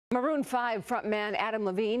Maroon 5 frontman Adam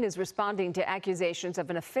Levine is responding to accusations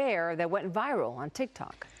of an affair that went viral on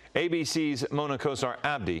TikTok. ABC's Mona Kosar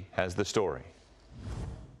Abdi has the story.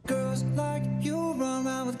 Girls like you run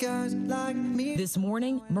around with guys like me. This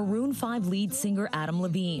morning, Maroon 5 lead singer Adam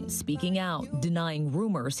Levine speaking out, denying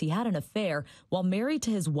rumors he had an affair while married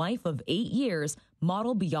to his wife of 8 years,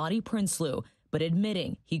 model Behati Prinsloo, but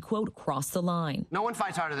admitting he, quote, crossed the line. No one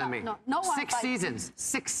fights harder than me. No one Six seasons.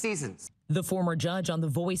 6 seasons. The former judge on The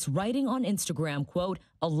Voice writing on Instagram, quote,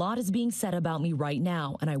 "A lot is being said about me right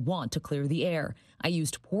now, and I want to clear the air. I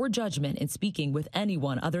used poor judgment in speaking with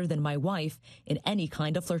anyone other than my wife in any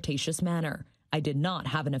kind of flirtatious manner. I did not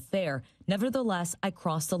have an affair. Nevertheless, I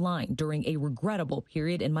crossed the line during a regrettable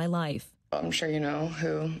period in my life." I'm sure you know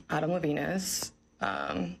who Adam Levine is,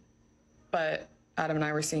 but Adam and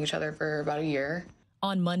I were seeing each other for about a year.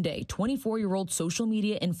 On Monday, 24-year-old social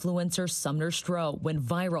media influencer Sumner Stroh went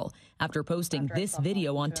viral after posting this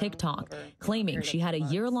video on TikTok, claiming she had a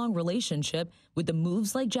year-long relationship with the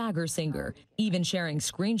Moves Like Jagger singer, even sharing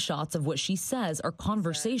screenshots of what she says are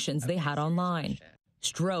conversations they had online.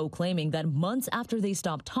 Stroh claiming that months after they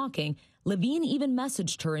stopped talking, Levine even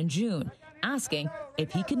messaged her in June, asking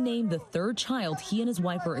if he could name the third child he and his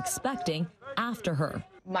wife were expecting after her.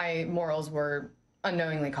 My morals were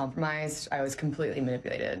unknowingly compromised. I was completely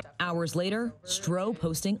manipulated. Hours later, Stroh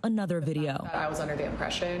posting another video. I was under the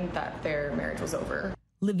impression that their marriage was over.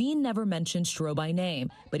 Levine never mentioned Stroh by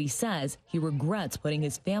name, but he says he regrets putting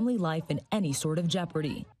his family life in any sort of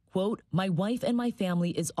jeopardy. Quote, "My wife and my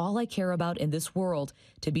family is all I care about in this world.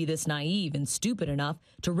 To be this naive and stupid enough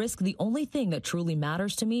to risk the only thing that truly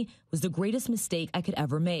matters to me was the greatest mistake I could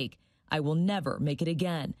ever make. I will never make it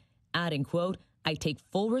again." Adding, quote, "I take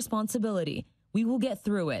full responsibility. We will get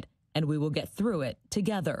through it, and we will get through it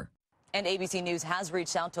together." And ABC News has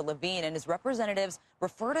reached out to Levine, and his representatives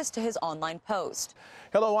referred us to his online post.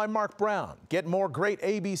 Hello, I'm Mark Brown. Get more great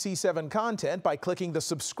ABC7 content by clicking the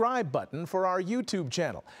subscribe button for our YouTube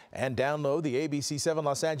channel. And download the ABC7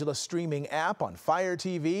 Los Angeles streaming app on Fire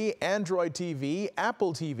TV, Android TV,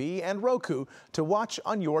 Apple TV, and Roku to watch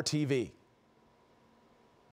on your TV.